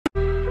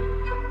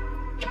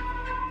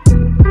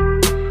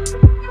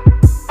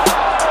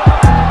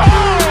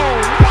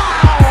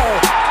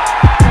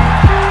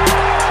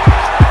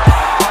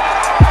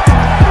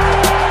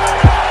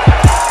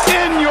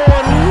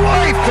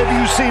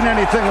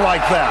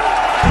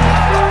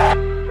that.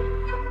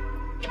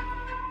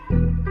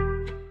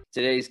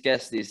 Today's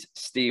guest is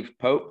Steve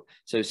Pope.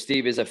 So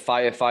Steve is a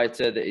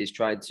firefighter that is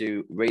trying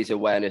to raise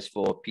awareness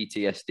for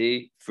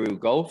PTSD through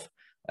golf.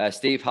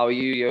 Steve, how are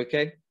you? You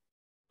okay?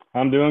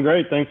 I'm doing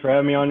great. Thanks for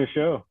having me on your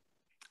show.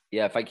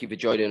 Yeah, thank you for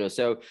joining us.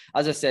 So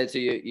as I said, so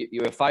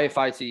you're a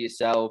firefighter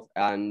yourself,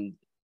 and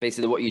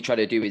basically what you try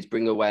to do is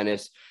bring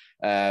awareness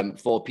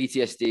for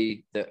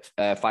PTSD that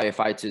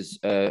firefighters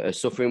are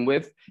suffering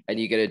with, and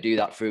you're going to do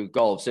that through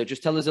golf. So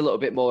just tell us a little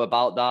bit more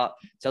about that.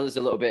 Tell us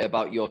a little bit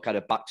about your kind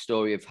of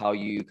backstory of how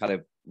you kind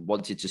of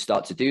wanted to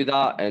start to do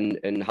that,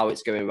 and how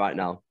it's going right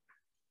now.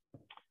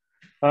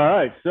 All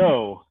right.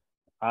 So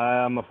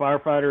I'm a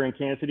firefighter in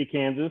Kansas City,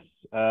 Kansas,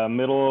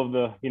 middle of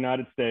the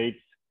United States,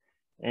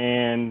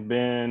 and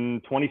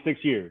been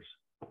 26 years.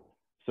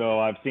 So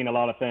I've seen a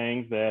lot of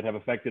things that have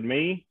affected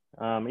me.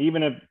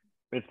 Even if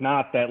it's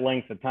not that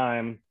length of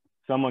time,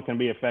 someone can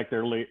be affected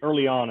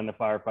early on in the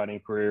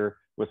firefighting career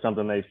with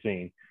something they've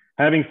seen.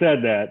 Having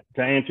said that,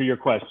 to answer your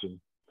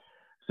question,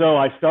 so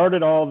I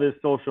started all this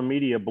social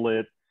media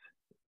blitz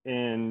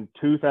in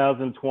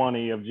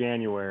 2020 of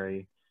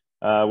January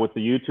with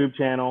the YouTube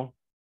channel,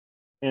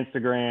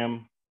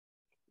 Instagram,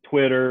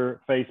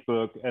 Twitter,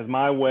 Facebook, as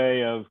my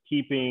way of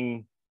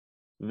keeping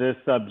this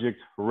subject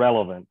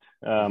relevant.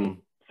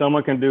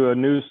 Someone can do a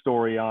news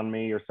story on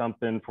me or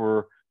something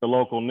for the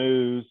local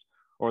news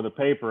or the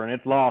paper, and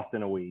it's lost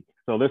in a week.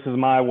 So this is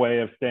my way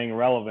of staying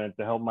relevant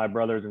to help my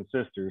brothers and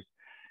sisters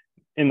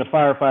in the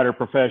firefighter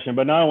profession.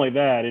 But not only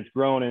that, it's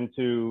grown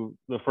into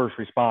the first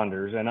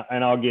responders,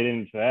 and I'll get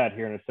into that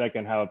here in a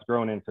second, how it's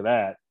grown into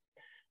that.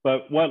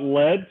 But what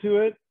led to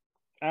it,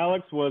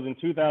 Alex, was in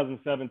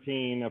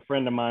 2017, a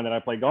friend of mine that I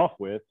play golf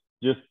with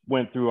just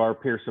went through our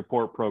peer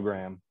support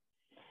program.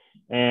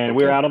 And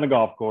we were out on the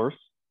golf course,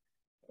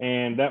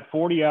 and that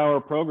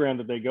 40-hour program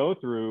that they go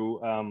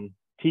through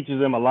teaches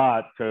them a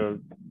lot to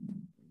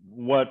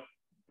what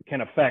can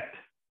affect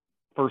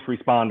first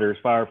responders,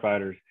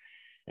 firefighters.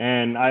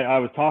 And I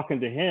was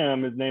talking to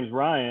him, his name's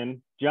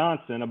Ryan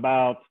Johnson,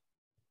 about,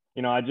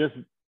 I just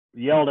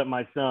yelled at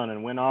my son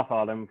and went off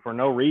on him for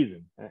no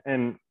reason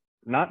and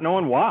not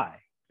knowing why.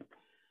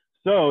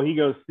 So he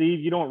goes, Steve,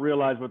 you don't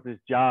realize what this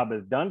job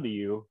has done to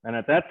you. And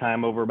at that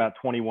time, over about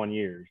 21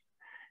 years.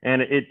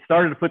 And it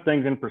started to put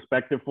things in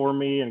perspective for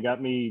me and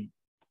got me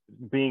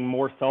being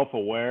more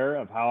self-aware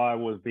of how I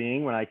was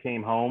being when I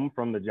came home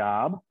from the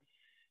job.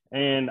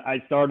 And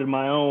I started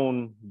my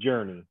own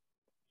journey,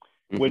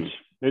 which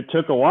it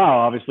took a while,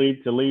 obviously,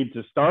 to lead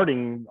to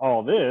starting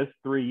all this,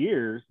 3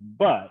 years,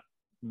 but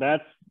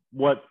that's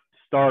what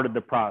started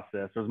the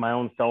process, was my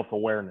own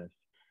self-awareness.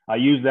 I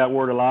use that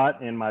word a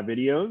lot in my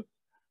videos.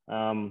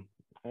 And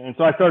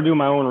so I started doing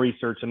my own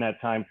research in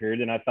that time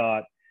period. And I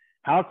thought,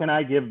 how can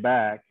I give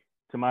back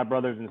to my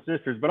brothers and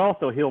sisters, but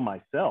also heal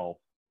myself?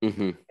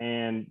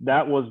 And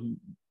that was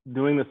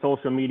doing the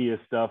social media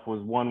stuff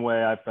was one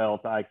way I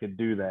felt I could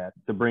do that,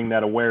 to bring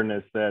that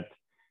awareness that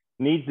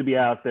needs to be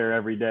out there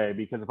every day.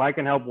 Because if I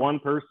can help one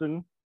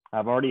person,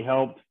 I've already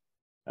helped,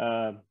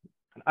 I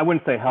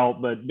wouldn't say help,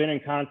 but been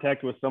in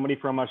contact with somebody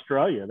from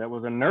Australia that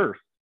was a nurse.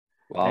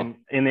 Wow.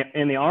 And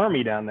in the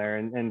army down there,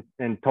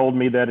 and told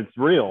me that it's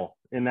real,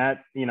 and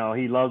that, he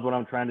loves what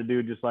I'm trying to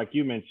do, just like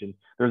you mentioned.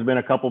 There's been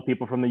a couple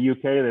people from the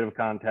UK that have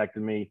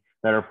contacted me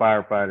that are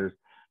firefighters.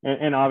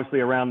 And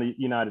obviously around the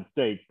United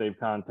States, they've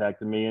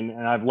contacted me,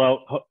 and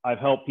I've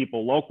helped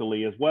people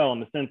locally as well, in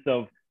the sense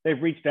of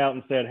they've reached out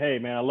and said, hey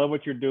man, I love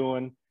what you're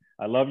doing.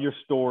 I love your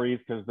stories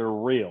because they're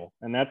real.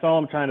 And that's all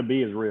I'm trying to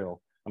be, is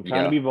real. I'm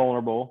trying to be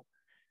vulnerable,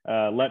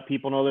 let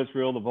people know that's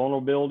real. The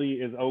vulnerability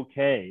is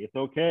okay. It's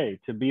okay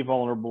to be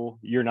vulnerable.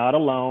 You're not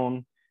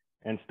alone,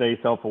 and stay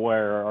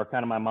self-aware are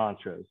kind of my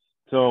mantras.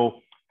 So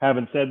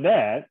having said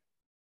that,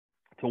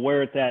 to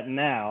where it's at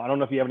now, I don't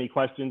know if you have any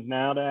questions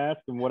now to ask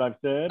and what I've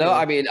said. No,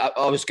 I mean,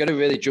 I was going to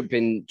really jump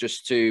in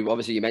just to,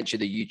 obviously you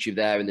mentioned the YouTube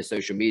there and the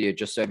social media,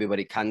 just so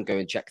everybody can go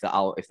and check that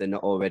out if they're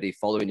not already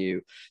following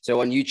you.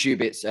 So on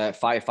YouTube, it's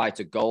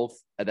Firefighter Golf.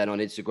 And then on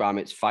Instagram,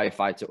 it's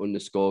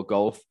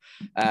firefighter_golf.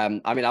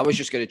 I mean, I was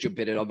just going to jump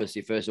in and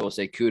obviously, first of all,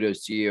 say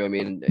kudos to you. I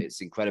mean,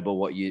 it's incredible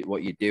what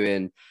you're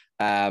doing.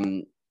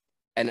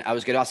 And I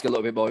was going to ask a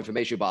little bit more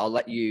information, but I'll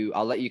let you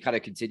kind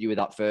of continue with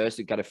that first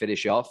and kind of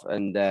finish off,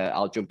 and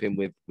I'll jump in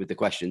with the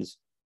questions.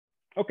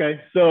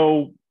 Okay.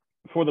 So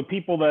for the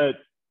people that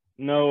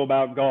know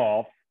about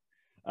golf,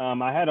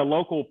 I had a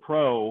local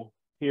pro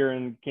here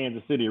in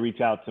Kansas City reach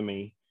out to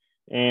me,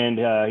 and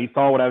he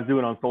saw what I was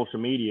doing on social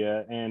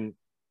media, and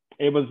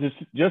it was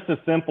just as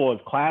simple as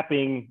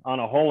clapping on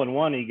a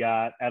hole-in-one he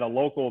got at a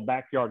local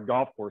backyard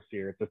golf course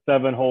here. It's a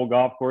 7-hole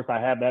golf course. I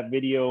have that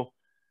video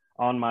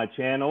on my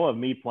channel of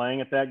me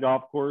playing at that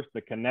golf course. The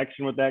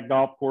connection with that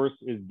golf course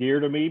is dear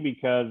to me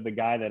because the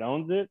guy that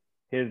owns it,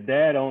 his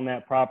dad owned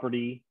that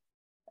property,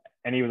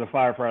 and he was a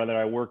firefighter that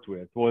I worked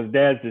with. Well, his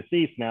dad's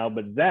deceased now,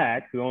 but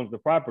Zach, who owns the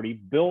property,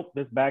 built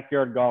this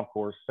backyard golf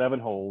course, 7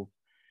 holes,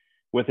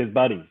 with his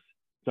buddies.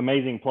 It's an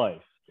amazing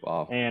place.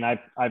 Wow. And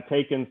I've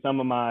taken some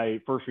of my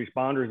first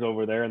responders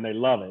over there, and they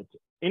love it.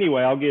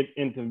 anyway, I'll get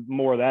into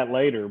more of that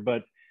later.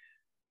 But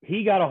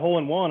he got a hole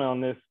in one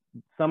on this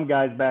some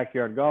guy's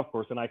backyard golf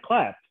course, and I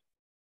clapped.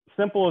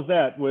 Simple as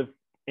that, with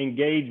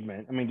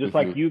engagement. I mean, just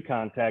like you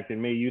contacted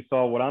me, you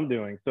saw what I'm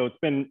doing. So it's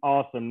been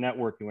awesome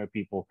networking with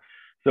people.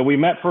 So we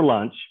met for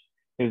lunch.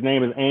 His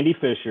name is Andy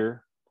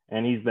Fisher,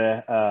 and he's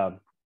the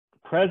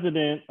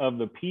president of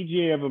the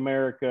PGA of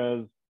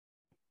America's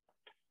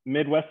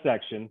Midwest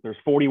section. There's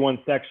 41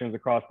 sections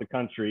across the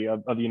country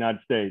of the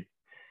United States.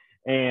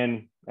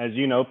 And as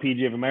you know,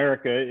 PGA of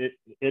America,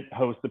 it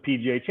hosts the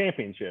PGA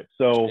Championship.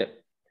 So,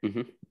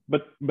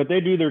 but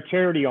they do their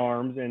charity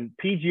arms, and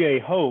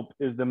PGA Hope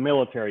is the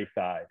military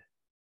side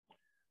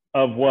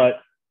of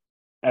what,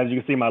 as you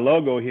can see my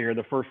logo here,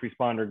 the First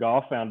Responder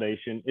Golf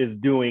Foundation is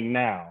doing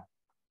now.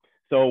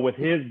 So with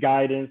his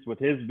guidance, with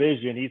his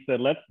vision, he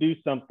said, let's do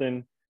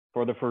something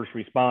for the first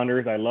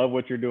responders. I love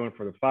what you're doing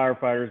for the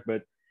firefighters,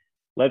 but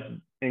let's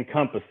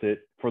encompass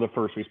it for the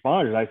first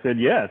responders. I said,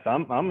 yes,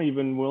 I'm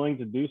even willing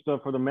to do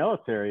stuff for the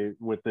military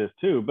with this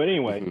too. But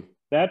anyway,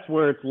 that's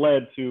where it's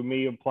led to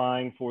me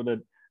applying for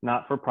the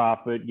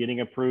not-for-profit,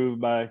 getting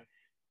approved by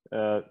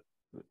the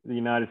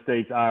United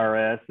States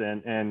IRS,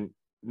 and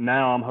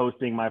now I'm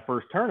hosting my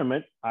first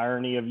tournament.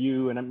 Irony of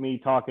you and me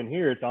talking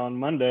here, it's on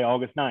Monday,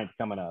 August 9th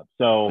coming up.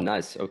 So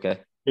nice. Okay.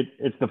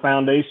 It's the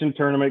foundation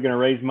tournament, going to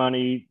raise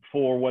money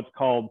for what's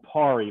called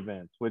PAR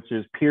events, which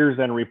is Peers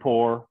and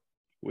Rapport,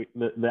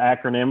 the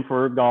acronym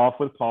for golf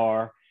with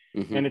PAR.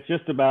 And it's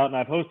just about, and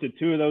I've hosted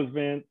 2 of those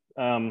events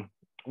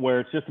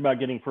where it's just about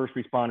getting first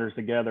responders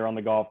together on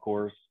the golf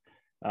course,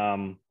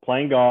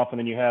 playing golf, and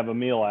then you have a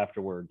meal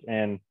afterwards.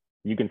 And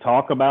you can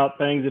talk about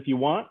things if you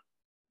want,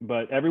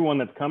 but everyone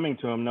that's coming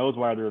to them knows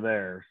why they're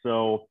there.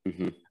 So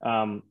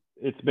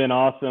it's been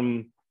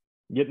awesome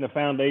getting the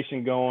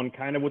foundation going,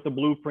 kind of with the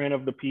blueprint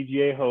of the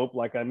PGA Hope,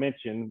 like I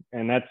mentioned.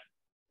 And that's,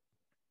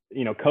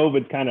 you know,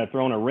 COVID's kind of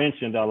thrown a wrench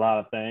into a lot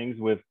of things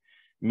with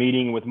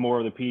meeting with more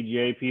of the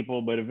PGA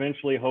people, but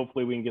eventually,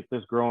 hopefully we can get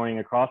this growing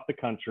across the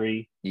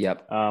country,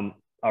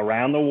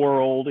 around the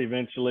world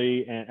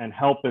eventually, and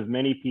help as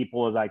many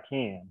people as I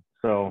can.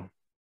 So.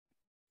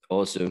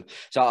 Awesome.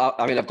 So,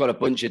 I mean, I've got a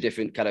bunch of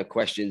different kind of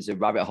questions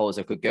and rabbit holes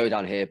I could go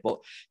down here, but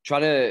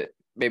trying to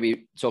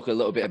maybe talk a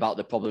little bit about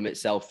the problem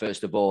itself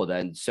first of all,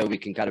 then, so we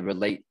can kind of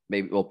relate,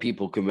 maybe, or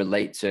people can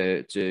relate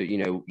to you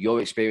know,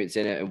 your experience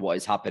in it and what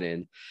is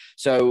happening.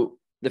 So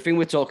the thing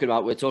we're talking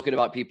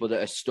about people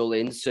that are still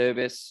in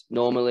service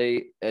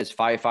normally as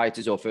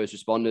firefighters or first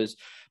responders,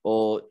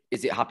 or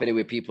is it happening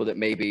with people that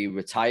maybe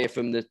retire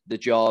from the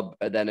job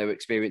and then are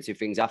experiencing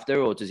things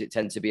after, or does it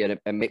tend to be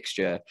a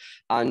mixture?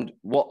 And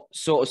what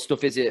sort of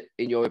stuff is it,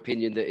 in your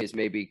opinion, that is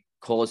maybe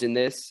causing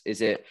this?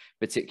 Is it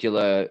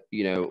particular,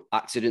 you know,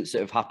 accidents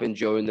that have happened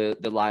during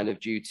the line of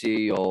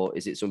duty, or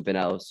is it something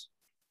else?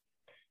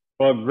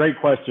 Well, great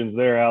questions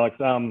there, Alex.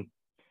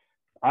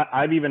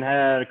 I've even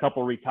had a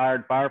couple of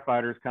retired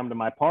firefighters come to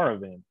my PAR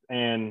events,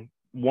 and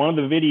one of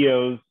the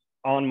videos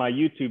on my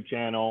YouTube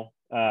channel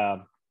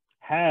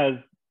has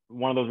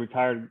one of those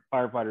retired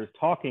firefighters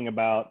talking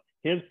about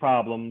his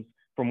problems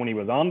from when he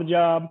was on the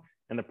job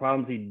and the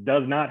problems he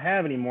does not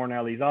have anymore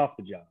now that he's off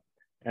the job.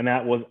 And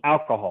that was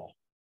alcohol.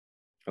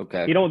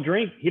 Okay. He don't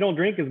drink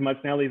as much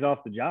now that he's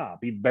off the job.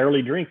 He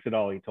barely drinks at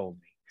all, he told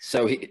me.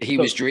 So he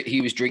was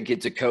drinking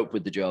to cope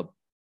with the job.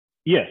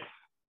 Yes.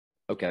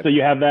 Okay. So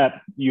you have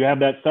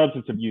that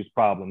substance abuse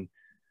problem.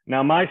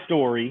 Now, my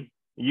story,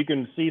 you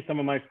can see some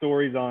of my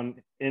stories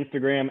on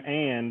Instagram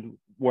and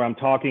where I'm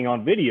talking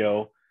on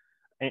video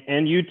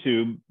and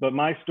YouTube. But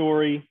my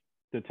story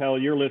to tell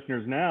your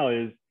listeners now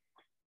is,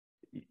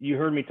 you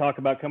heard me talk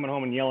about coming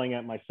home and yelling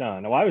at my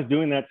son. Now, I was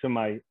doing that to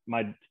my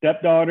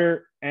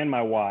stepdaughter and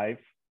my wife,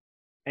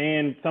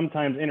 and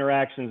sometimes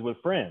interactions with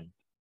friends.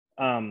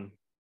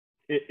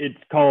 It's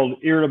called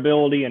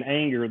irritability and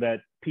anger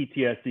that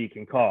PTSD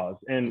can cause.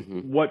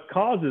 And what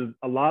causes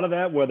a lot of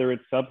that, whether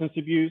it's substance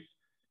abuse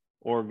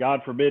or,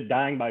 God forbid,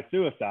 dying by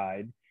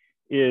suicide,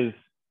 is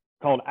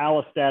called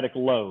allostatic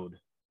load.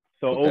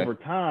 So over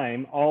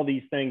time, all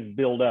these things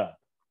build up.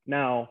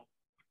 Now,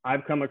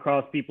 I've come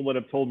across people that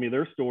have told me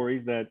their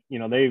stories that, you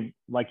know, they've,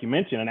 like you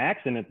mentioned, an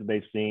accident that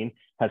they've seen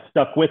has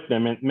stuck with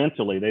them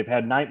mentally. They've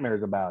had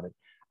nightmares about it.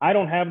 I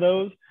don't have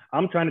those.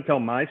 I'm trying to tell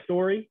my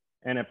story.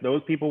 And if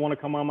those people want to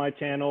come on my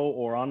channel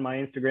or on my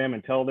Instagram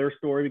and tell their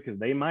story because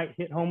they might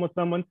hit home with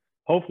someone,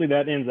 hopefully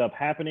that ends up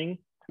happening.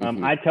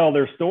 I tell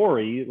their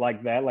story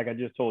like that, like I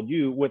just told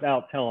you,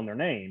 without telling their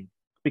name,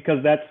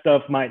 because that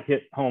stuff might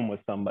hit home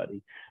with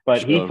somebody.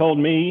 But he told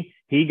me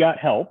he got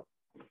help.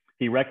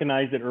 He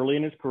recognized it early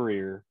in his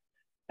career.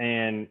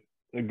 And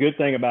the good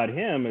thing about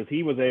him is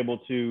he was able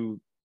to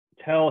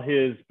tell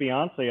his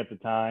fiance at the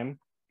time,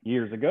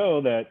 years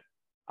ago, that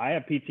I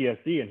have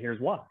PTSD and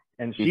here's why.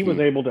 And she was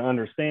able to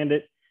understand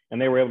it,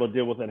 and they were able to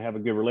deal with it and have a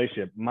good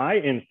relationship. My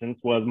instance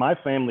was my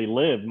family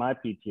lived my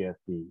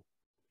PTSD.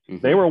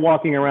 They were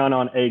walking around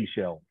on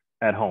eggshells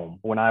at home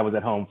when I was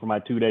at home for my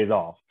 2 days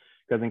off.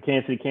 Because in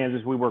Kansas City,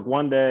 Kansas, we work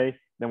 1 day,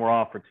 then we're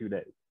off for 2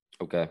 days.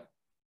 Okay.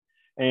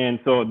 And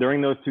so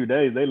during those 2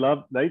 days,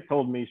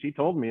 she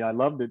told me, I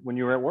loved it when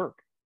you were at work.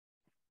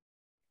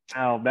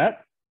 Now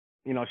that,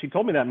 she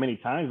told me that many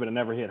times, but it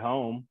never hit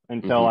home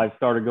until I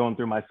started going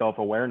through my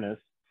self-awareness.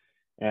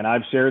 And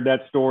I've shared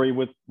that story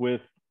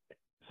with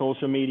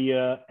social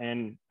media,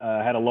 and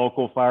had a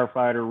local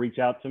firefighter reach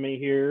out to me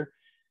here.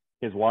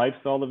 His wife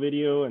saw the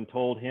video and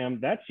told him,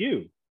 "That's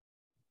you."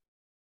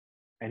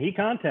 And he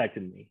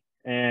contacted me,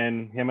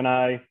 and him and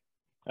I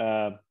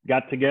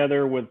got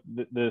together with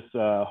this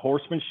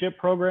horsemanship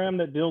program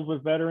that deals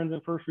with veterans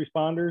and first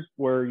responders,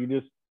 where you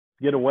just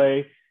get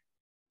away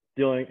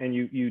dealing, and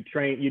you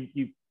train,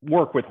 you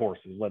work with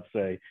horses, let's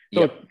say.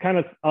 So It's kind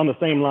of on the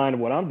same line of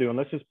what I'm doing.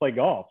 Let's just play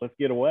golf. Let's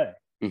get away.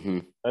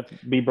 Let's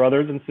be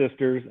brothers and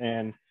sisters,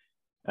 and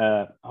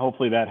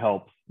hopefully that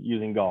helps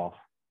using golf.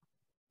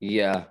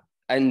 Yeah.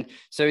 And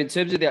so in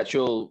terms of the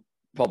actual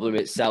problem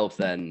itself,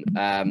 then,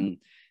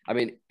 I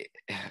mean,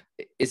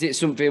 is it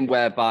something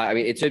whereby, I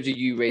mean, in terms of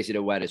you raising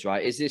awareness,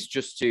 right? Is this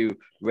just to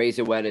raise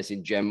awareness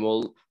in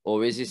general,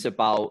 or is this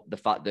about the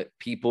fact that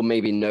people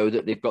maybe know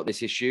that they've got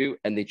this issue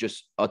and they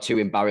just are too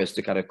embarrassed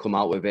to kind of come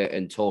out with it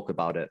and talk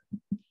about it?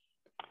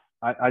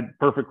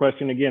 Perfect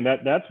question. Again,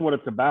 that's what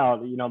it's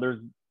about. There's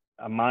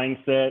a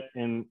mindset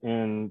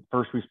in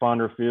first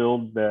responder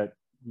field that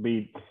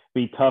be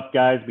tough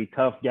guys, be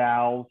tough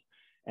gals,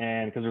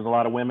 and because there's a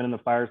lot of women in the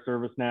fire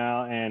service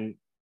now, and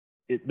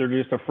they're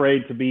just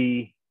afraid to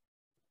be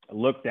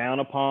looked down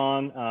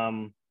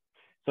upon.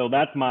 So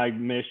that's my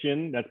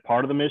mission. That's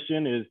part of the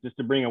mission, is just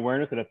to bring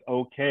awareness that it's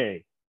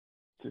okay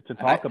to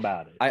talk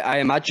about it. I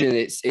imagine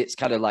it's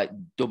kind of like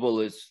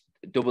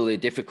doubly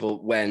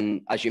difficult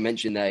when, as you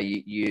mentioned there,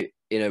 you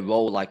in a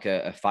role like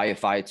a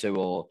firefighter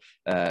or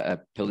a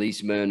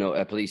policeman or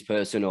a police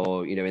person,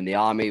 or in the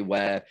army,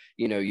 where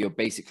you're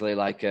basically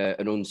like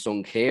an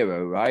unsung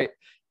hero, right?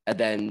 And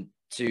then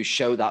to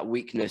show that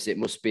weakness, it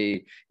must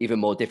be even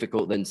more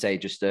difficult than, say,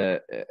 just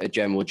a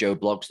general Joe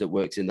Bloggs that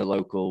works in the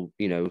local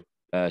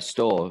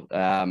store,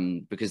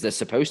 because they're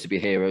supposed to be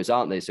heroes,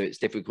 aren't they? So it's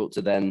difficult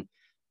to then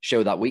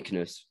show that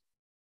weakness.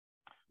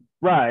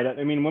 Right.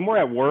 I mean, when we're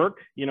at work,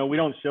 we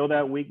don't show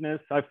that weakness,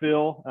 I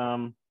feel.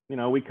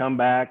 We come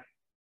back,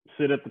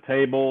 sit at the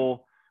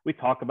table, we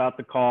talk about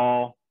the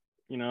call,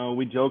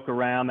 we joke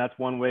around. That's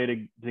one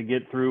way to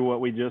get through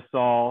what we just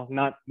saw.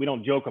 We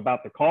don't joke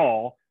about the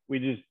call. We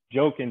just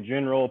joke in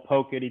general,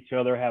 poke at each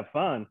other, have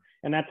fun.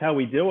 And that's how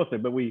we deal with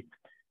it. But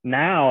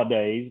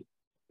nowadays,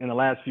 in the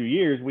last few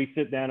years, we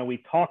sit down and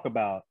we talk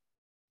about,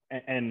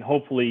 and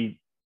hopefully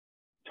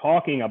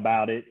talking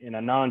about it in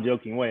a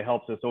non-joking way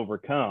helps us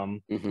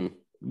overcome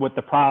with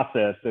the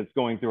process that's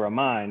going through our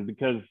mind.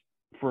 Because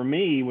for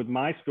me, with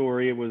my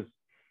story, it was,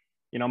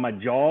 my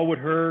jaw would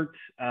hurt,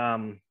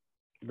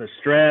 the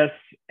stress.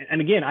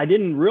 And again, I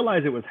didn't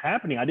realize it was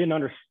happening. I didn't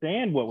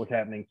understand what was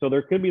happening. So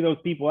there could be those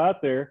people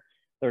out there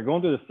that are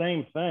going through the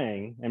same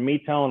thing. And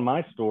me telling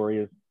my story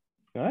is,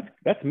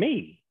 that's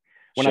me.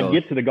 When I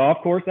get to the golf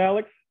course,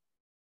 Alex,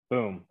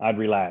 boom, I'd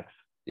relax.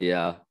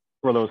 Yeah.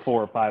 For those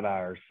 4 or 5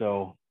 hours.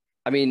 So,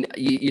 I mean,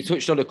 you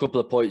touched on a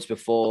couple of points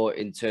before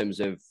in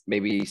terms of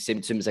maybe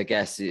symptoms, I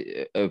guess,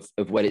 of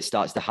when it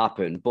starts to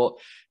happen. But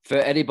for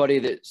anybody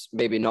that's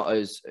maybe not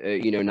as,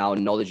 now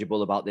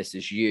knowledgeable about this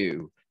as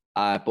you,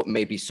 but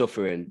maybe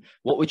suffering,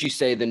 what would you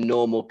say the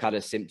normal kind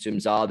of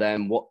symptoms are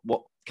then?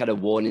 What kind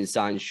of warning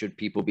signs should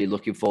people be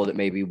looking for that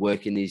maybe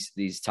work in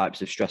these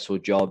types of stressful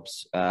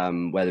jobs,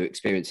 where they're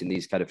experiencing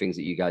these kind of things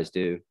that you guys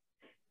do?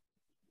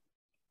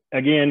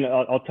 Again,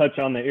 I'll touch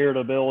on the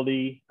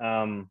irritability,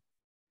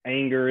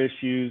 anger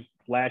issues,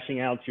 lashing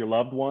out to your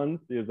loved ones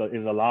is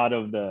a lot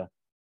of the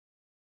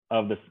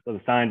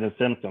signs and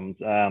symptoms.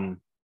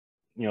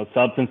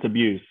 Substance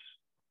abuse,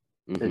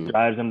 it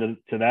drives them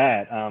to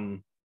that.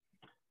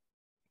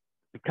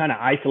 Kind of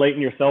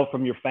isolating yourself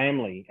from your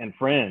family and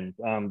friends.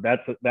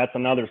 That's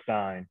another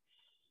sign.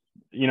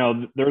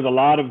 There's a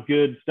lot of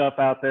good stuff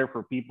out there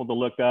for people to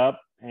look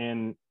up.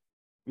 And,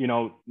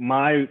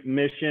 my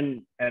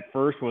mission at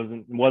first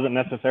wasn't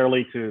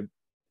necessarily to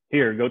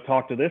go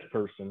talk to this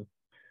person,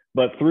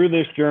 but through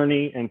this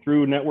journey and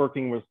through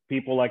networking with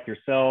people like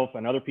yourself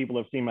and other people who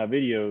have seen my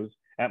videos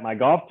at my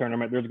golf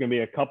tournament, there's going to be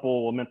a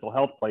couple of mental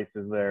health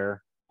places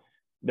there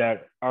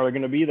that are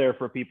going to be there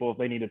for people if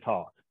they need to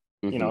talk.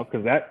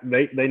 Because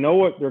they know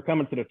what they're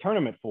coming to the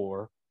tournament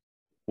for.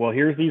 Well,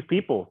 here's these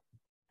people.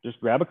 Just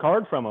grab a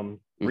card from them,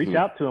 reach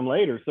out to them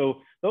later.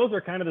 So those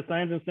are kind of the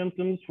signs and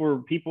symptoms for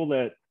people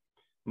that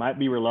might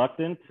be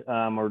reluctant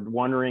or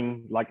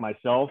wondering, like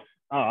myself,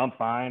 oh, I'm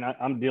fine.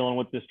 I'm dealing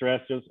with the stress.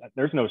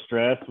 There's no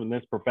stress in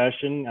this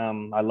profession.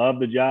 I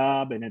love the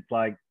job. And it's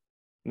like,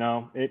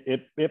 no,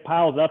 it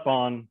piles up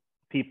on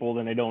people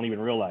and they don't even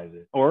realize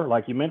it. Or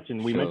like you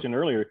mentioned, we mentioned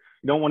earlier,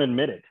 you don't want to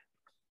admit it.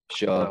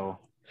 Sure. So,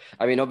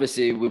 I mean,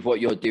 obviously, with what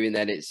you're doing,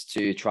 then it's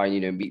to try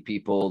and meet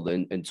people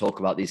and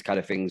talk about these kind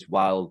of things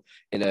while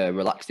in a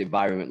relaxed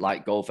environment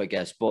like golf, I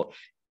guess. But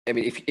I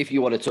mean, if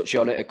you want to touch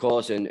on it, of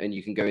course, and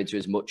you can go into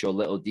as much or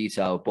little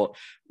detail. But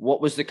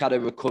what was the kind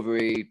of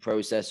recovery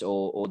process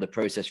or the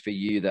process for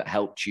you that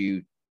helped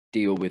you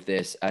deal with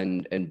this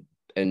and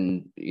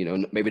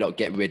maybe not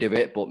get rid of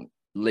it, but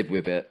live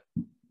with it?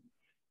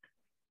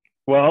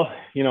 Well,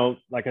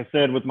 like I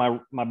said, with my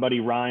buddy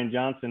Ryan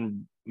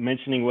Johnson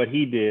mentioning what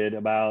he did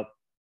about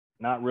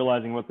not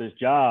realizing what this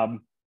job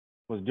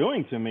was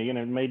doing to me, and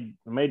it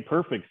made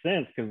perfect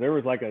sense, because there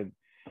was like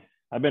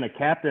I've been a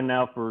captain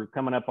now for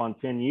coming up on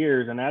 10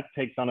 years, and that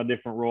takes on a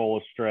different role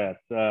of stress,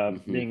 Hmm.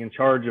 being in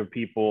charge of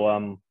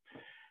people.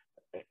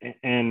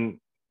 And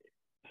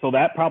so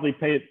that probably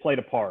played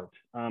a part.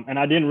 And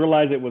I didn't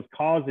realize it was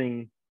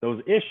causing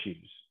those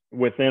issues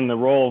within the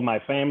role of my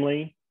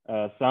family,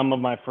 some of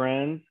my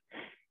friends.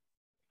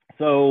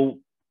 So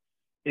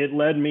it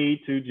led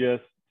me to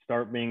just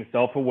start being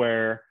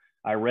self-aware.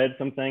 I read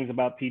some things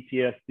about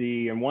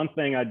PTSD, and one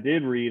thing I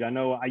did read, I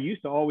know I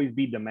used to always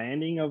be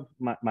demanding of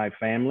my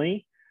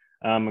family,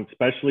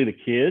 especially the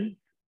kids.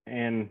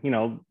 And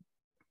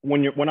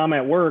when I'm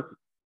at work,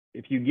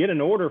 if you get an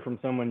order from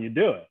someone, you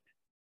do it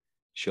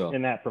Sure.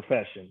 in that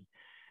profession.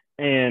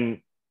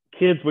 And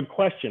kids would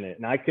question it,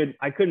 and I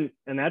couldn't,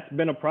 and that's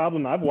been a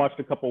problem. I've watched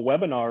a couple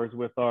webinars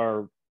with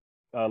our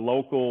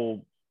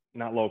local,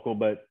 not local,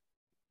 but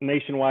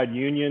nationwide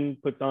union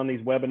puts on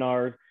these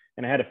webinars,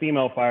 and I had a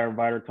female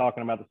firefighter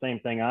talking about the same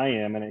thing I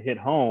am, and it hit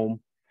home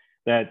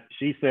that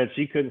she said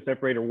she couldn't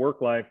separate her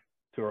work life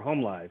to her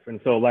home life. And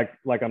so like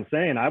I'm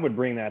saying, I would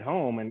bring that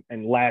home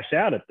and lash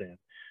out at them.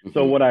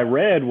 So Hmm. what I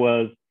read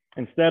was,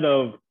 instead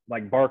of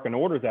like barking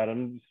orders at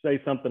them,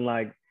 say something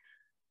like,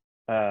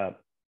 uh,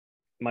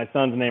 my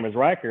son's name is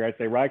Riker. I'd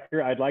say,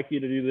 Riker, I'd like you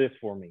to do this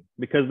for me,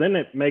 because then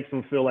it makes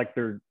them feel like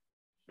they're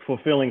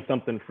fulfilling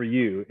something for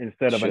you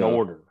instead of an Sure.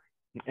 order.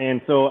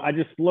 And so I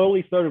just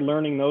slowly started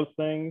learning those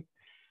things,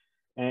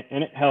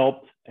 and it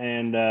helped.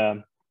 And,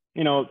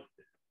 you know,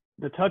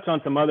 to touch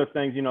on some other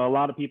things, a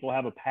lot of people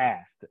have a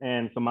past.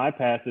 And so my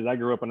past is I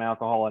grew up in an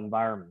alcohol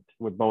environment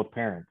with both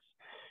parents.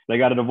 They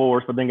got a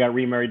divorce, but then got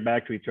remarried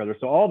back to each other.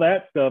 So all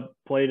that stuff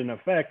played an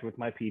effect with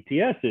my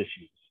PTS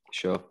issues.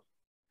 Sure.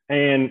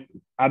 And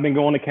I've been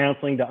going to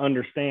counseling to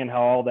understand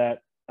how all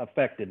that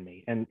affected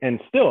me, and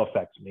still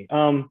affects me.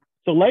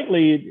 So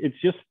lately, it's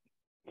just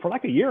for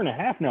like a year and a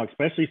half now,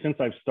 especially since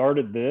I've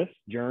started this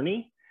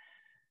journey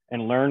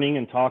and learning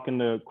and talking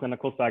to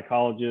clinical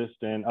psychologists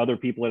and other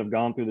people that have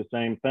gone through the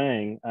same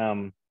thing.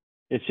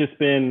 It's just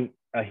been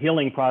a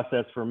healing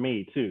process for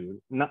me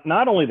too.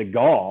 Not only the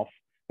golf.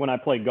 When I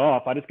play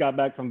golf, I just got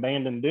back from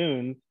Bandon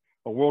Dunes,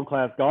 a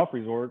world-class golf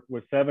resort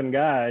with 7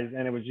 guys,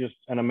 and it was just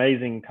an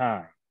amazing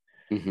time.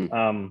 Hmm.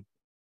 Um,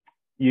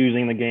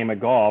 Using the game of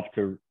golf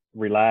to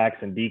relax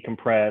and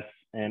decompress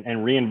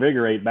and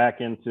reinvigorate back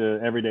into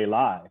everyday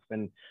life.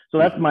 And so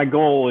that's Hmm. my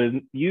goal, is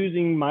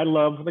using my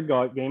love for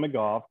the game of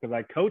golf, because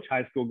I coach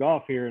high school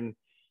golf here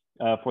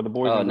for the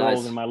boys Oh, and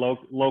girls in nice. my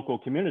local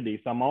community.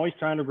 So I'm always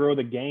trying to grow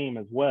the game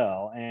as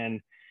well.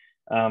 And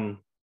um,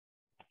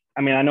 I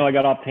mean, I know I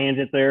got off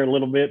tangent there a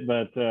little bit,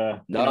 but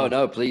No,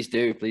 no, please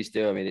do, please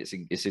do. I mean, it's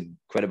an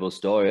incredible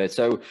story.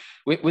 So,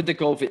 with the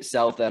golf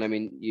itself, then, I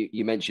mean,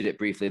 you mentioned it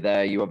briefly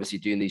there. You're obviously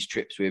doing these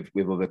trips with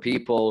other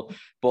people,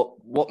 but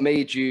what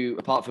made you,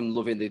 apart from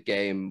loving the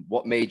game,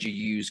 what made you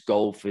use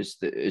golf as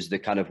the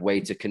kind of way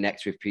to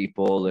connect with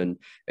people and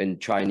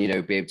try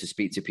and be able to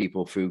speak to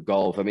people through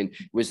golf? I mean,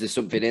 was there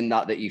something in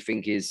that you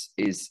think is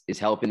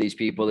helping these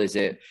people? Is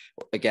it,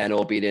 again,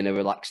 all being in a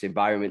relaxed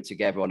environment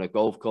together on a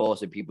golf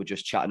course and people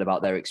just chatting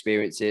about their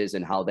experiences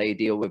and how they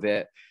deal with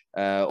it?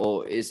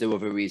 Or is there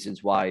other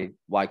reasons why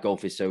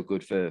golf is so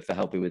good for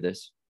helping with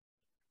this?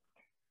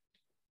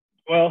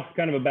 well,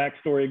 kind of a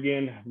backstory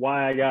again,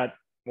 why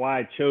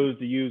I chose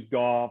to use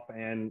golf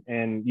and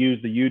use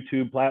the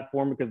YouTube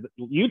platform, because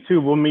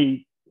YouTube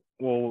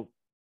will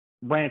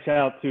branch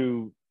out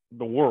to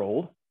the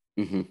world.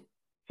 Hmm.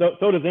 So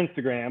does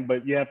Instagram,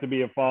 but you have to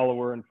be a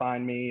follower and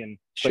find me.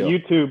 But Sure.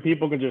 YouTube,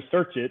 people can just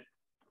search it.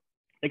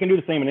 They can do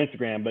the same on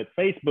Instagram, but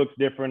Facebook's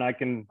different. I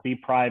can be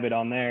private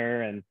on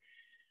there.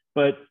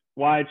 But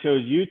why I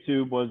chose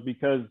YouTube was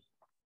because,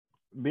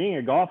 being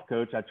a golf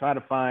coach, I try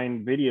to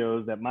find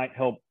videos that might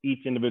help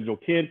each individual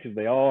kid, because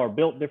they all are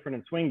built different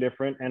and swing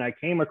different. And I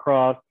came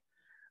across,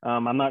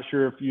 I'm not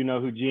sure if you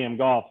know who GM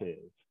Golf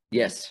is,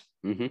 Yes.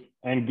 Hmm.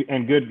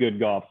 and Good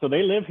Golf. So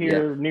they live Yeah.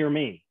 here near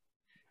me.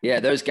 Yeah,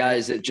 those And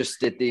guys that just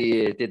did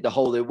the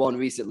hole in one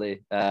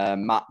recently.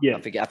 Matt, I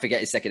yes, forget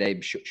his second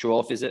name.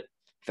 Schroff, is it?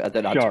 I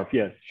don't know how to. Sharp,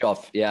 yes.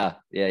 Schroff. Yeah,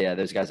 yeah, yeah.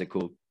 Those guys are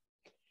cool.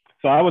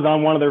 So I was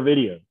on one of their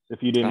videos,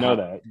 if you didn't know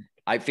Uh-huh. that.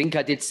 I think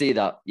I did see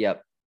that.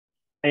 Yep.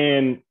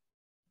 And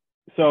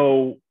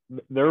so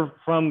they're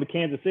from the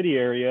Kansas City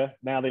area.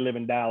 Now they live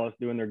in Dallas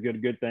doing their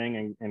good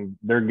thing, and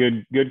they're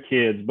good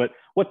kids. But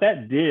what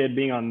that did,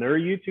 being on their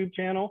YouTube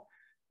channel,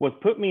 was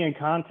put me in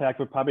contact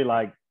with probably,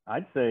 like,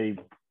 I'd say,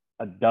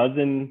 a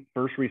dozen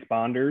first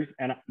responders.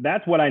 And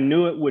that's what I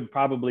knew it would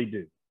probably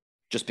do.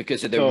 Just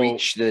because of the So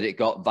reach that it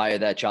got via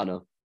their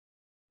channel.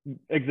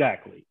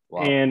 exactly.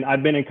 Wow. And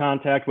I've been in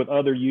contact with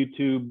other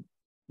YouTubers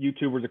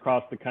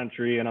across the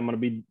country, and I'm going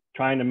to be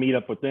trying to meet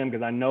up with them,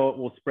 because I know it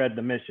will spread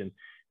the mission.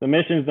 The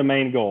mission is the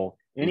main goal.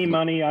 Any Hmm.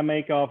 money I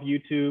make off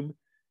YouTube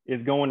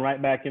is going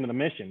right back into the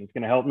mission. It's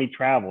going to help me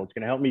travel. It's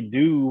going to help me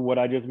do what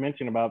I just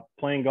mentioned about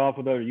playing golf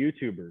with other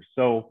YouTubers.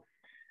 So,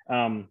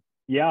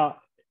 yeah,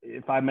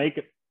 if I make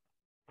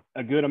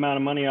a good amount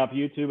of money off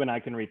YouTube and I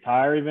can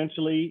retire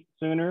eventually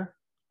sooner,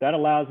 that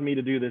allows me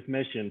to do this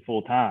mission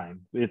full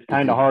time. It's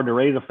kind of hard to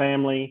raise a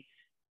family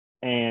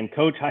and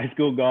coach high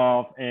school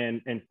golf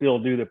and still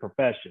do the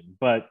profession.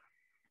 But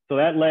so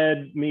that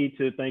led me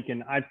to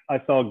thinking,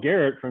 I saw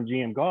Garrett from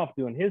GM Golf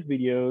doing his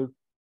videos,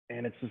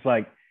 and it's just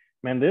like,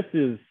 man, this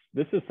is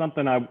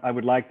something I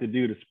would like to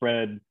do to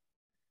spread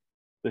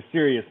the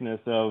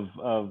seriousness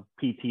of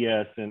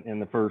PTS in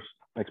the first,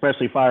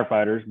 especially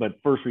firefighters, but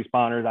first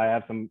responders. I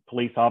have some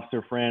police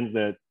officer friends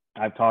that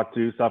I've talked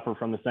to suffer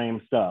from the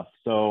same stuff.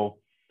 So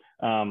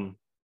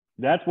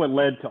that's what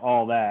led to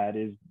all that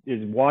is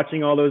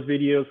watching all those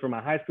videos from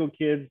my high school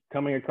kids,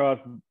 coming across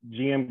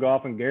GM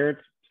Golf and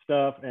Garrett's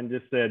stuff, and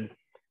just said,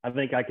 I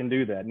think I can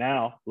do that.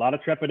 Now, a lot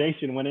of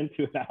trepidation went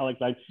into it, Alex.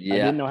 I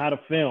didn't know how to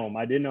film.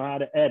 I didn't know how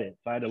to edit.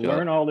 So I had to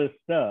learn all this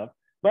stuff.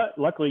 But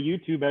luckily,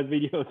 YouTube has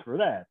videos for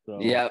that. So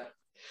yeah.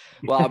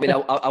 Well, I mean,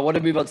 I want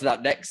to move on to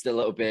that next a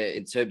little bit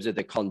in terms of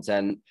the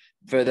content.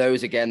 For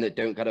those, again, that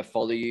don't kind of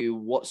follow you,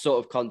 what sort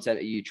of content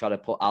are you trying to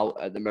put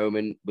out at the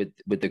moment with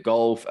the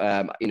golf?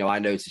 You know, I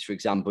noticed, for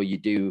example, you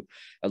do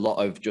a lot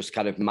of just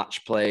kind of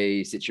match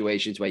play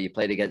situations where you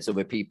played against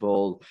other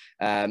people.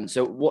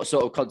 So what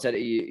sort of content are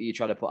you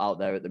trying to put out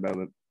there at the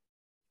moment?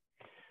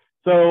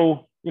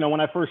 So, you know,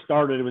 when I first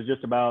started, it was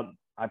just about,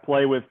 I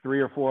play with 3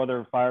 or 4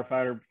 other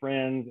firefighter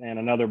friends and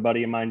another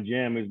buddy of mine,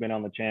 Jim, who's been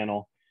on the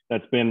channel.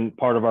 That's been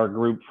part of our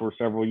group for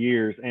several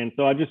years. And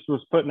so I just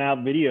was putting out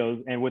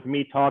videos, and with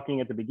me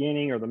talking at the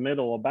beginning or the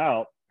middle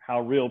about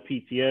how real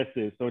PTS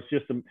is. So it's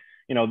just,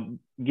 you know,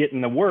 getting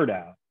the word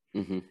out.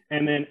 And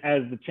then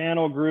as the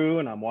channel grew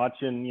and I'm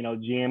watching, you know,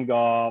 GM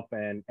Golf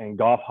and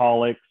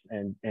Golfholics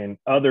and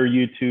other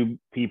YouTube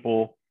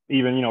people,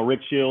 even, you know, Rick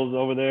Shields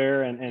over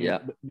there and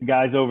the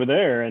guys over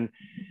there, and,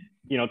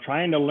 you know,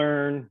 trying to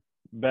learn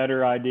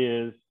better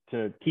ideas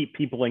to keep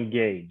people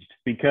engaged,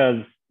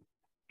 because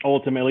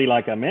ultimately,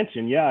 like I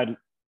mentioned,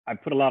 I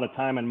put a lot of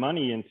time and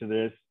money into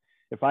this.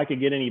 If I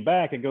could get any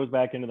back, it goes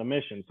back into the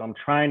mission. So I'm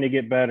trying to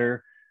get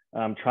better.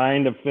 I'm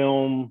trying to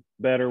film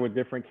better with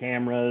different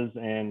cameras.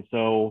 And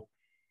so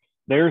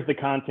there's the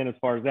content as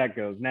far as that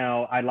goes.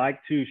 Now, I like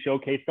to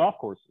showcase golf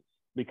courses,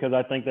 because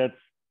I think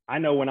I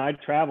know when I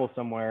travel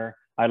somewhere,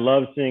 I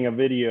love seeing a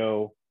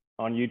video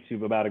on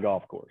YouTube about a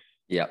golf course.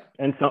 Yeah.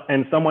 And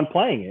someone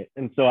playing it.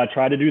 And so I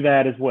try to do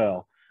that as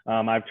well.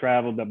 I've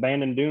traveled. The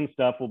Abandoned Dune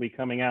stuff will be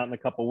coming out in a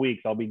couple of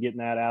weeks. I'll be getting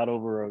that out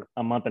over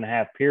a month and a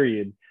half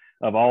period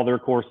of all their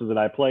courses that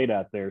I played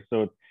out there.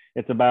 So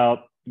it's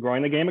about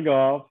growing the game of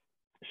golf,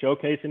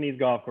 showcasing these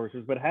golf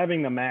courses, but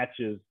having the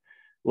matches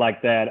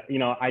like that. You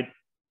know,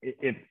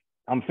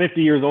 I'm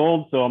 50 years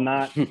old, so I'm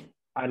not,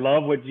 I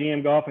love what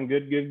GM Golf and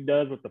Good Gig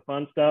does with the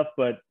fun stuff,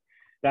 but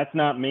that's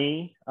not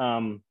me.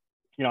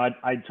 You know,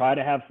 I try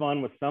to have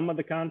fun with some of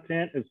the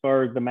content as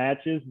far as the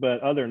matches,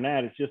 but other than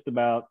that, it's just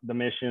about the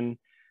mission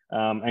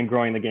and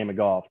growing the game of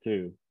golf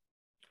too.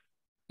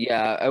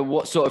 Yeah.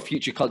 What sort of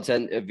future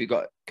content have you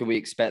got? Can we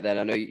expect then?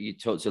 I know you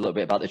talked a little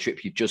bit about the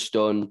trip you've just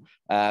done.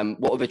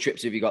 What other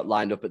trips have you got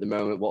lined up at the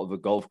moment? What other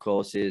golf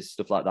courses,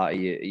 stuff like that, are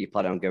you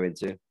planning on going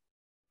to?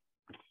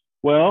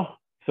 Well,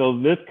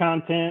 so this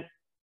content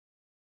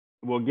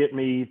will get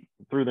me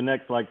through the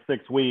next like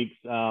 6 weeks.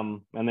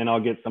 And then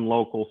I'll get some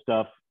local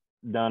stuff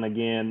done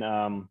again.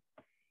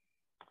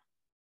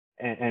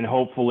 And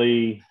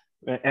hopefully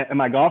at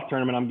my golf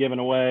tournament, I'm giving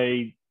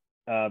away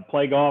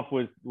play golf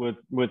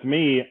with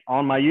me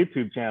on my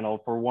YouTube channel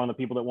for one of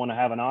the people that want to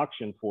have an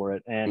auction for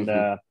it. And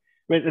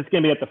it's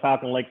going to be at the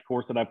Falcon Lakes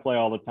course that I play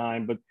all the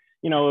time. But,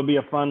 you know, it'll be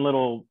a fun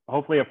little,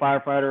 hopefully a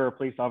firefighter or a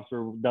police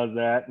officer does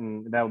that.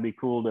 And that would be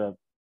cool to,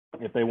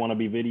 if they want to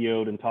be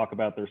videoed and talk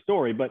about their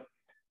story. But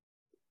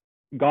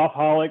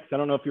Golfholics, I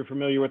don't know if you're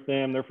familiar with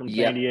them. They're from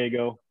San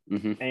Diego.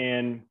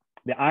 And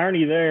the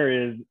irony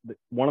there is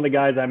one of the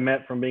guys I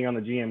met from being on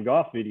the GM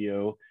Golf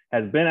video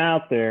has been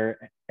out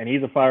there, and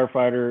he's a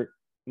firefighter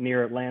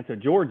near Atlanta,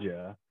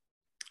 Georgia.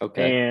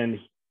 Okay. And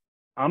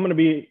I'm going to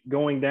be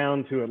going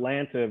down to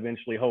Atlanta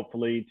eventually,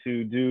 hopefully,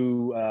 to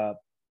do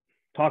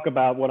talk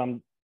about what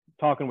I'm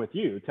talking with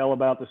you, tell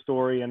about the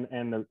story and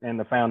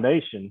the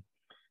foundation.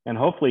 And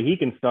hopefully he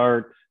can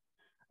start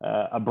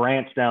a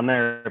branch down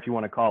there, if you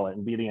want to call it,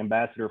 and be the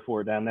ambassador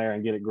for it down there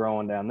and get it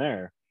growing down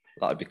there.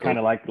 That'd be cool. Kind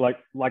of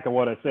like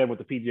what I said with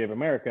the PGA of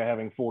America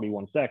having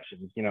 41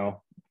 sections. You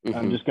know,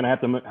 I'm just gonna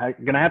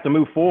have to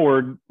move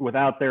forward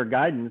without their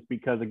guidance,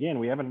 because again,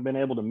 we haven't been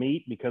able to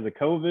meet because of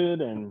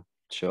COVID, and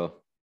sure,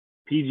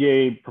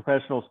 PGA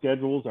professional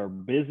schedules are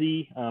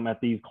busy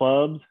at these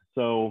clubs.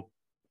 So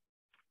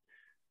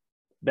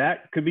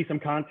that could be some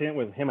content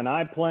with him and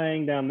I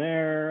playing down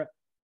there,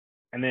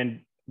 and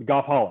then the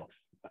Golfholics.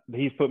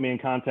 He's put me in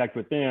contact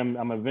with them.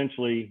 I'm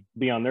eventually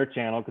be on their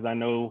channel, because I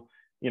know,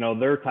 you know,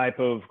 their type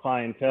of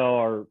clientele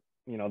are,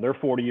 you know, they're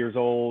 40 years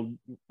old,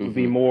 would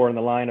be more in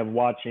the line of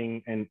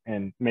watching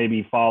and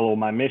maybe follow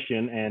my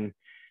mission.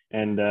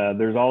 And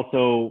there's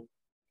also,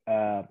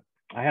 I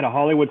had a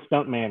Hollywood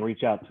stuntman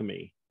reach out to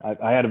me.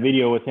 I had a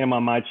video with him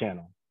on my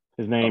channel.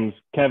 His name's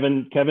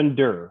Kevin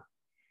Durr.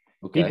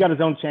 He's Okay. got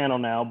his own channel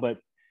now, but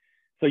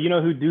so you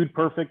know who Dude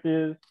Perfect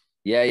is?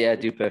 Yeah, yeah,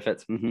 do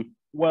perfect.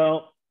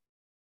 Well,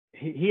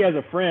 he has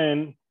a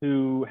friend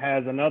who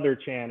has another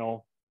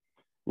channel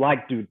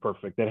like Dude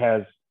Perfect that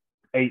has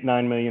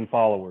 8-9 million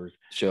followers.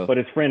 Sure. But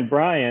his friend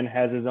Brian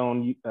has his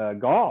own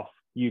golf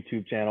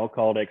YouTube channel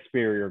called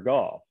Experior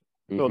Golf.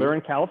 So they're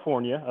in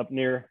California, up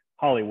near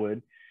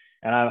Hollywood,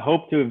 and I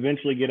hope to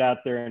eventually get out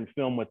there and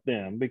film with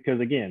them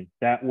because again,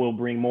 that will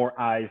bring more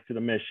eyes to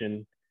the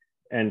mission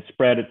and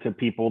spread it to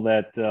people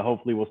that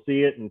hopefully will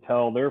see it and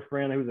tell their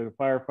friend who's a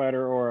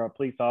firefighter or a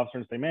police officer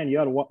and say, man, you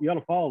ought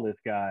to follow this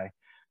guy.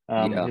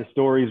 Yeah. His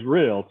story's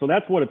real. So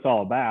that's what it's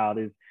all about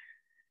is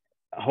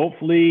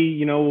hopefully,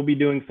 you know, we'll be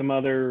doing some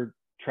other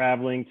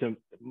traveling to.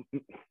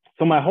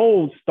 So my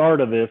whole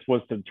start of this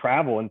was to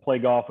travel and play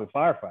golf with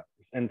firefighters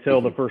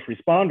until the first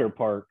responder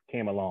part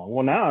came along.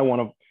 Well, now I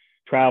want to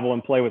travel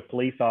and play with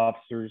police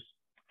officers,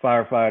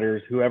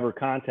 firefighters, whoever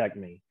contact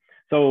me.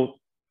 So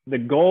the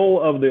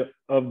goal of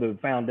the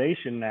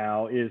foundation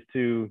now is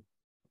to,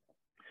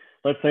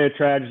 let's say a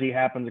tragedy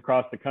happens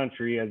across the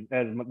country as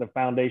the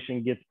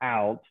foundation gets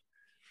out,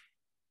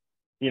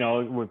 you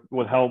know,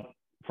 with help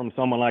from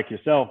someone like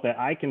yourself, that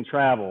I can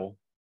travel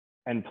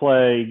and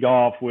play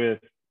golf with,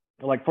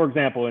 like, for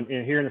example,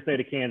 here in the state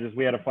of Kansas,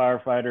 we had a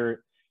firefighter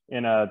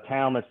in a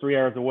town that's 3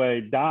 hours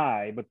away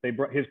die, but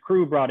his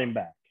crew brought him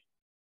back.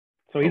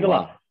 So he's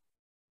alive.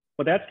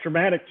 But that's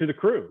traumatic to the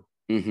crew.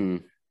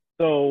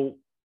 So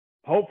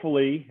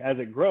hopefully, as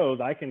it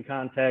grows, I can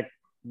contact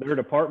their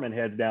department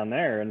heads down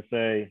there and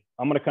say,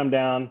 I'm going to come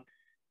down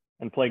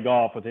and play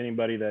golf with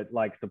anybody that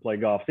likes to play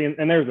golf. See,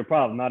 and there's the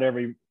problem. Not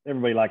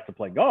everybody likes to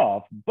play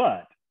golf,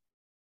 but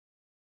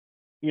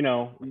you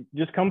know,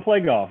 just come play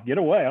golf, get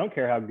away. I don't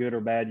care how good or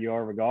bad you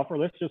are of a golfer.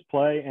 Let's just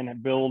play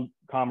and build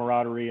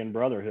camaraderie and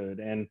brotherhood.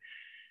 And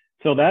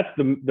so that's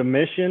the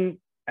mission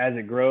as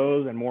it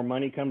grows and more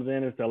money comes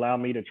in, is to allow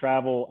me to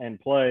travel and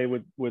play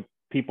with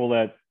people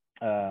that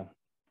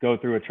go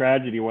through a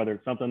tragedy, whether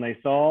it's something they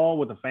saw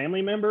with a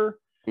family member,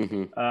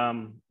 you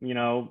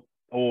know,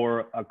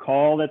 or a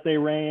call that they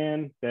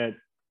ran, that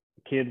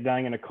kids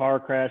dying in a car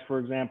crash, for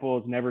example,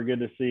 is never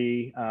good to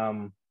see.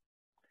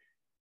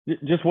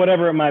 Just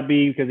whatever it might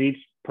be, because each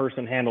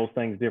person handles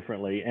things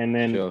differently. And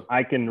then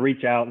I can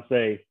reach out and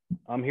say,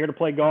 I'm here to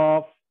play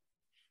golf.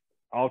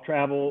 I'll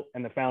travel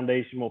and the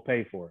foundation will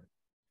pay for it.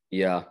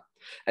 Yeah.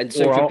 And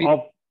so for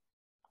people,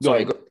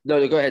 sorry,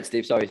 go ahead,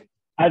 Steve. Sorry.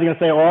 I was going to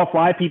say, or I'll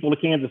fly people to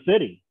Kansas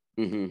City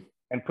and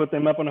put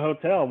them up in a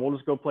hotel. We'll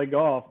just go play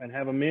golf and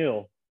have a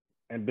meal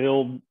and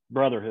build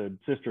brotherhood,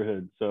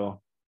 sisterhood. So,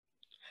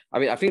 I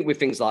mean, I think with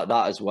things like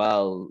that as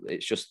well,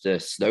 it's just a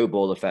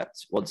snowball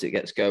effect once it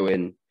gets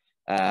going.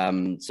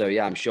 So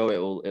yeah, I'm sure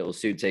it'll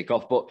soon take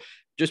off. But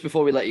just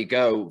before we let you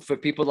go, for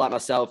people like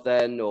myself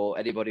then, or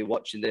anybody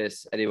watching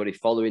this, anybody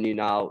following you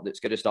now that's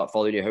going to start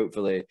following you,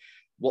 hopefully,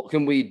 what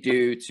can we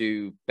do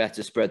to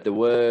better spread the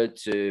word,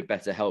 to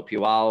better help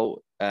you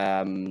out?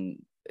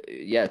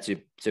 Yeah,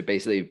 to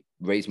basically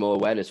raise more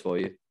awareness for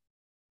you.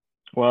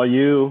 Well,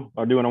 you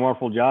are doing a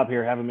wonderful job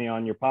here having me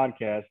on your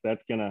podcast.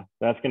 That's gonna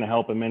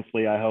help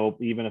immensely, I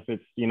hope, even if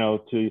it's, you know,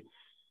 to,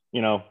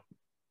 you know,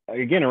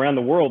 again, around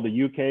the world,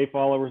 the UK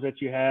followers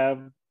that you have,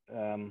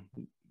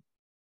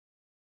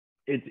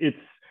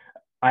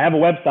 I have a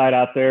website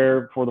out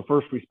there for the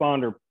first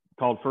responder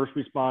called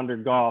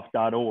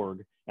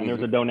firstrespondergolf.org, and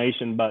there's a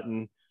donation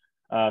button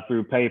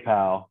through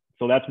PayPal.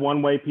 So that's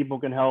one way people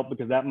can help,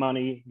 because that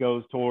money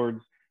goes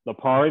towards the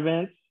PAR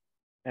events.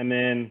 And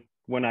then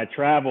when I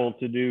travel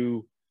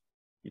to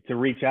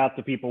reach out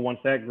to people, once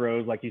that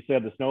grows, like you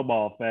said, the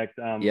snowball effect,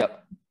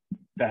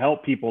 to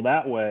help people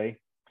that way,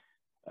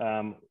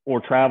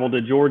 or travel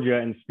to Georgia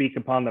and speak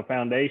upon the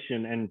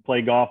foundation and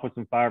play golf with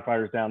some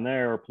firefighters down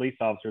there, or police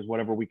officers,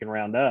 whatever we can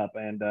round up.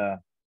 And,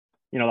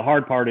 you know, the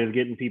hard part is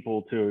getting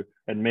people to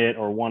admit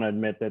or want to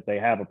admit that they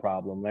have a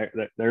problem.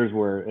 There's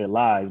where it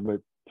lies. But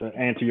to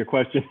answer your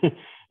question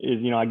is,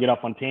 you know, I get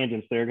off on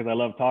tangents there because I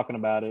love talking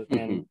about it,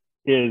 and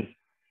is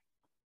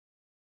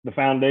the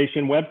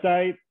foundation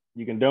website.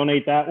 You can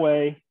donate that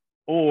way,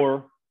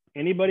 or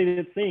anybody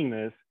that's seeing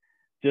this,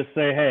 just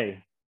say,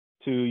 hey,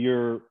 to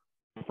your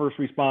first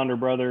responder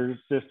brothers,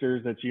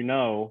 sisters that you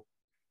know,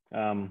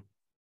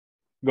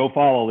 go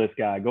follow this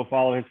guy, go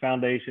follow his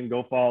foundation,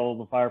 go follow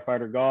the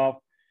Firefighter Golf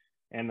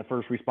and the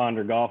First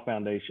Responder Golf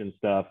Foundation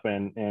stuff.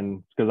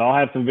 And because I'll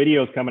have some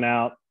videos coming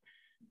out,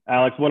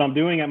 Alex. What I'm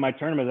doing at my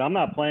tournament is I'm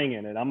not playing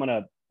in it.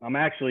 I'm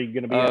actually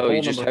going to be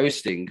you're just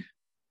hosting.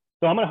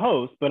 So I'm going to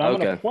host, but I'm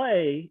going to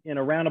play in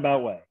a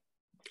roundabout way.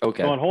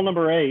 Okay. So on hole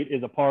number 8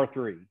 is a par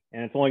 3,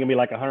 and it's only going to be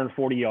like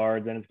 140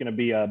 yards, and it's going to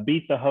be a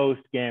beat the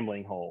host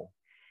gambling hole.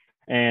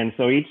 And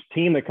so each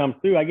team that comes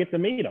through, I get to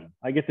meet them.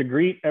 I get to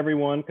greet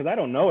everyone, because I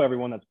don't know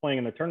everyone that's playing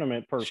in the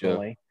tournament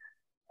personally.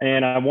 Sure.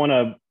 And I want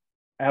to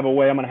have a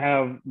way. I'm going to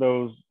have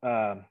those.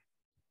 I'm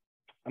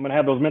going to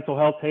have those mental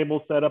health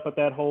tables set up at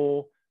that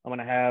hole. I'm going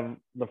to have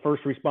the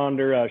first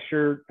responder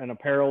shirt and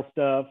apparel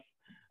stuff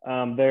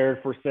there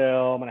for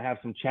sale. I'm going to have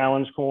some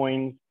challenge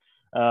coins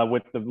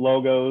with the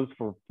logos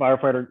for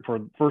firefighter, for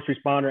first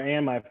responder,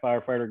 and my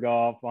firefighter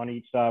golf on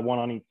each side, one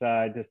on each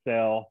side, to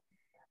sell,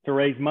 to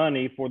raise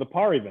money for the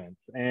PAR events.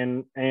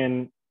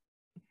 And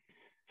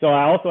so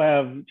I also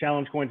have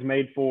challenge coins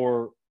made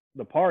for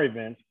the PAR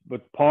events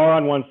with PAR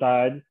on one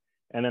side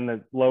and then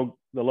the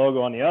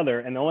logo on the other.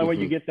 And the only way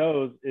you get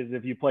those is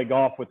if you play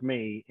golf with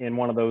me in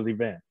one of those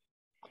events.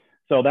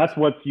 So that's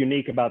what's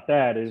unique about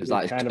that, is it's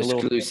like kind of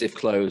exclusive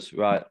clothes,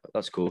 right?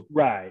 That's cool.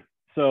 Right.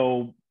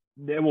 So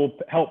it will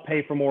help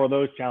pay for more of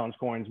those challenge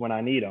coins when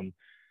I need them.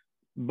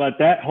 But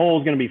that hole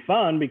is going to be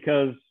fun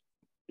because,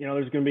 you know,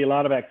 there's going to be a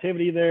lot of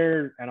activity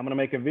there, and I'm going to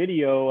make a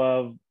video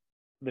of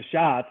the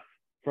shots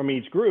from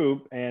each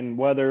group, and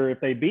whether, if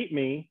they beat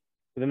me,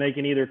 then they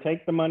can either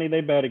take the money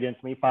they bet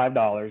against me,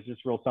 $5,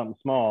 just real something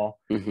small,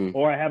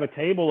 or I have a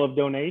table of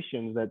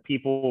donations that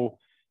people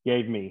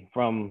gave me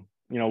from,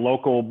 you know,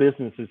 local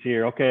businesses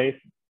here. Okay,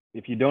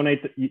 if you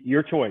donate,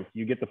 your choice,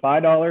 you get the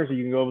 $5, or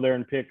you can go over there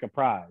and pick a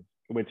prize,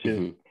 which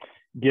is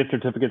gift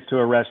certificates to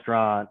a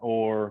restaurant,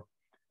 or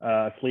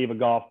a sleeve of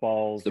golf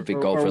balls, something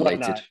golf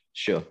related. Whatnot.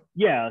 Sure.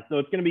 Yeah, so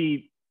it's going to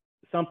be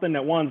something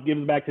that, one,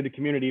 gives back to the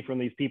community from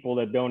these people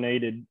that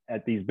donated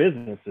at these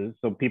businesses,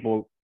 so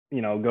people,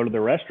 you know, go to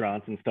the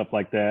restaurants and stuff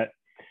like that.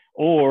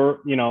 Or,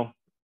 you know,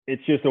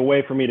 it's just a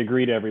way for me to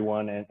greet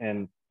everyone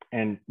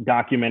and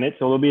document it.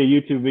 So there'll be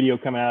a YouTube video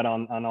coming out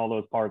on all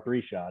those par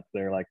 3 shots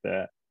there like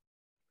that.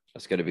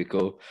 That's going to be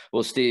cool.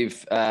 Well,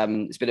 Steve,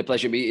 it's been a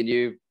pleasure meeting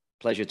you.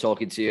 Pleasure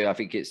talking to you. I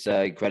think it's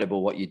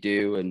incredible what you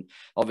do. And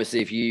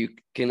obviously, if you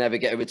can ever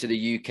get over to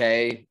the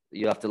UK,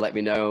 you'll have to let me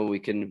know. We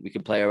can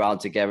play around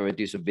together and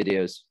do some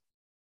videos.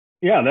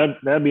 Yeah,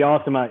 that'd be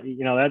awesome.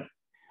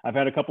 I've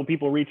had a couple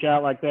people reach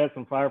out like that,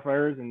 some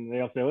firefighters, and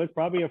they'll say, well, it's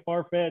probably a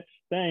far-fetched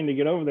thing to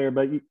get over there,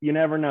 but you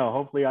never know.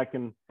 Hopefully I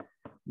can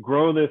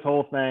grow this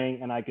whole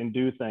thing and I can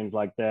do things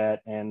like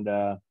that. And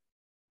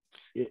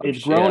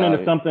it's grown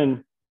into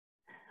something.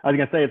 I was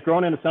going to say, it's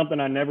grown into something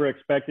I never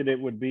expected it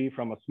would be,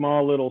 from a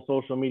small little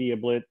social media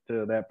blitz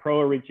to that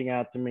pro reaching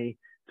out to me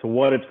to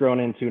what it's grown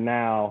into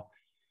now.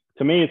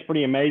 To me, it's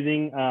pretty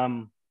amazing.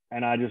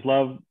 And I just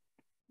love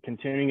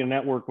continuing to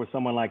network with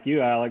someone like you,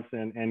 Alex,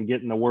 and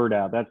getting the word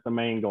out. That's the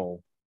main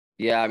goal.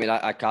 Yeah, I mean,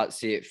 I can't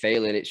see it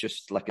failing. It's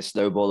just like a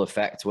snowball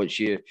effect. Once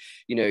you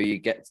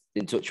get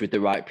in touch with the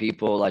right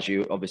people, as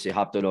you obviously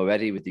have done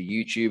already with the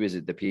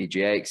YouTubers, the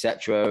PGA,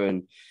 etc.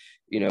 And,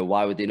 you know,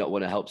 why would they not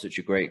want to help such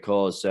a great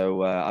cause?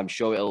 So I'm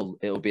sure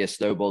it'll be a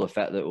snowball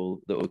effect that will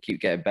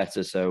keep getting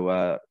better.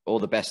 So all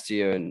the best to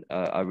you, and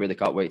I really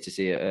can't wait to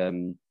see it.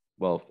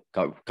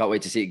 Can't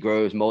wait to see it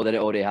grow more than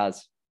it already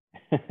has.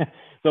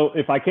 So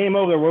if I came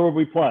over there, where would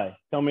we play?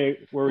 Tell me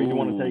where you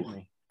want to take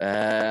me.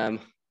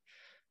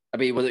 I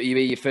mean, will it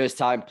be your first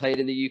time playing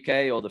in the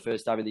UK or the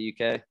first time in the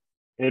UK?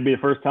 It'd be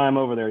the first time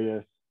over there,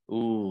 yes.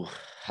 Ooh,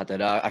 I don't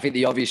know. I think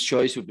the obvious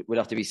choice would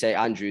have to be St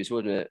Andrews,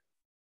 wouldn't it?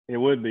 It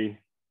would be.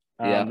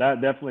 Yeah,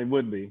 that definitely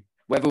would be.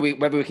 Whether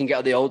we can get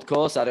on the old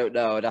course, I don't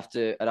know. I'd have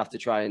to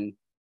try and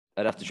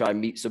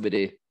meet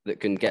somebody that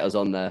can get us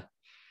on there.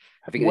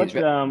 I think it's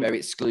very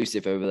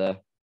exclusive over there.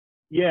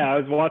 Yeah, I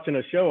was watching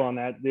a show on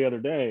that the other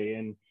day,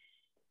 and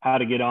how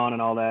to get on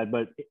and all that.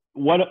 But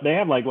what they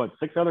have, like, what,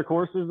 6 other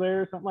courses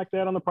there, something like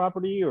that on the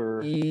property?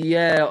 Or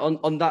yeah,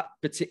 on that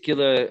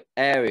particular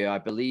area, I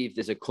believe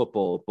there's a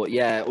couple. But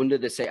yeah, under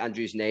the St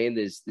Andrews name,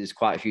 there's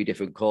quite a few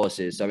different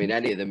courses. I mean,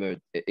 any of them are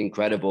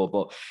incredible.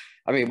 But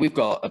I mean, we've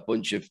got a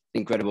bunch of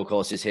incredible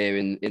courses here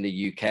in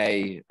the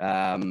UK.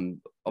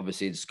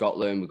 Obviously in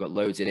Scotland, we've got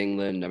loads in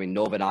England. I mean,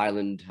 Northern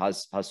Ireland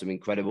has some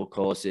incredible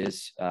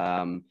courses.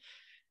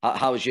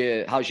 How's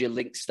your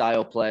link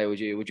style play? Would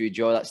you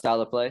enjoy that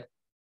style of play?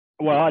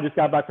 Well, I just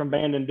got back from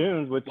Bandon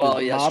Dunes, which is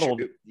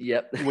modeled.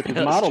 Yep. Which is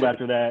modeled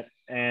after that,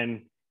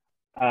 and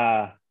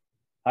I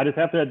just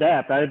have to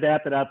adapt. I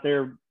adapted out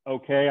there,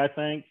 okay, I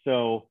think.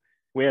 So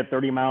we had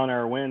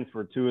 30-mile-an-hour winds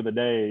for 2 of the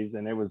days,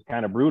 and it was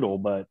kind of brutal.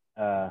 But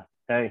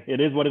hey,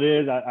 it is what it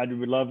is. I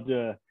would love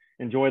to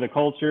enjoy the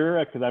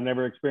culture because I've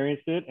never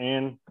experienced it,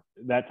 and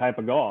that type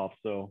of golf.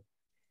 So.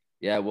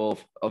 Yeah, well,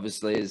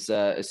 obviously, as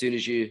soon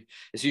as you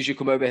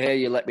come over here,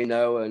 you let me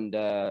know, and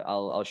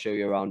I'll show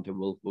you around, and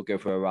we'll go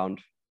for a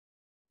round.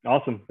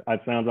 Awesome.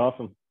 That sounds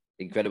awesome.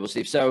 Incredible,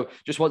 Steve. So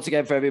just once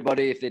again, for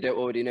everybody, if they don't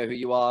already know who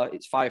you are,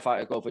 it's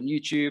Firefighter Golf on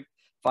YouTube,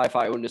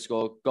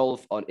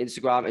 Firefighter_golf on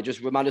Instagram. And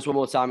just remind us one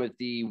more time of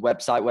the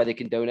website where they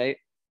can donate.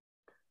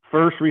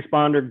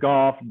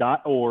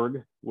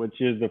 FirstResponderGolf.org,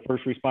 which is the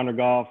First Responder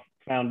Golf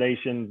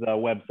Foundation's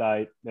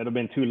website. That'd have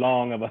been too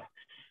long of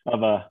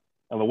a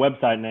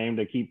website name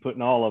to keep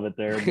putting all of it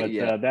there. But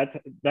yeah.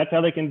 That's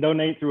how they can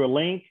donate, through a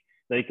link.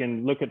 They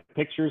can look at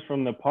pictures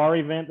from the PAR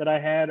event that I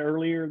had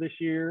earlier this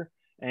year,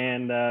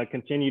 and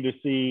continue to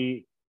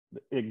see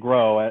it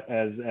grow.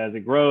 As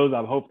it grows,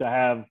 I hope to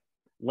have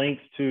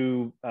links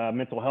to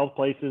mental health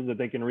places that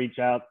they can reach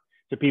out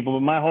to people.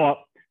 But my whole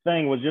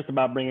thing was just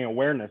about bringing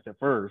awareness at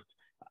first.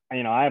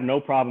 You know, I have no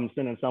problem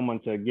sending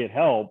someone to get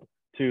help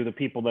to the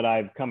people that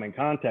I've come in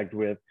contact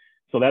with.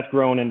 So that's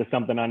grown into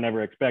something I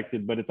never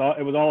expected, but it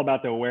was all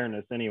about the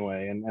awareness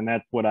anyway. And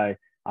that's what I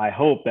I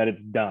hope that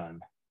it's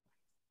done.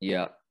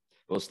 Yeah.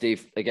 Well,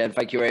 Steve, again,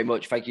 thank you very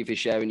much. Thank you for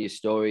sharing your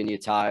story and your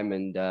time,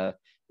 and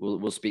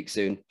we'll speak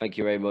soon. Thank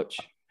you very much.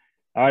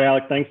 All right,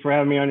 Alec, thanks for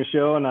having me on your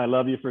show, and I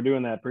love you for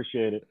doing that.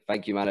 Appreciate it.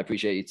 Thank you, man. I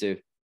appreciate you too.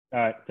 All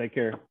right, take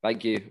care.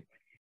 Thank you.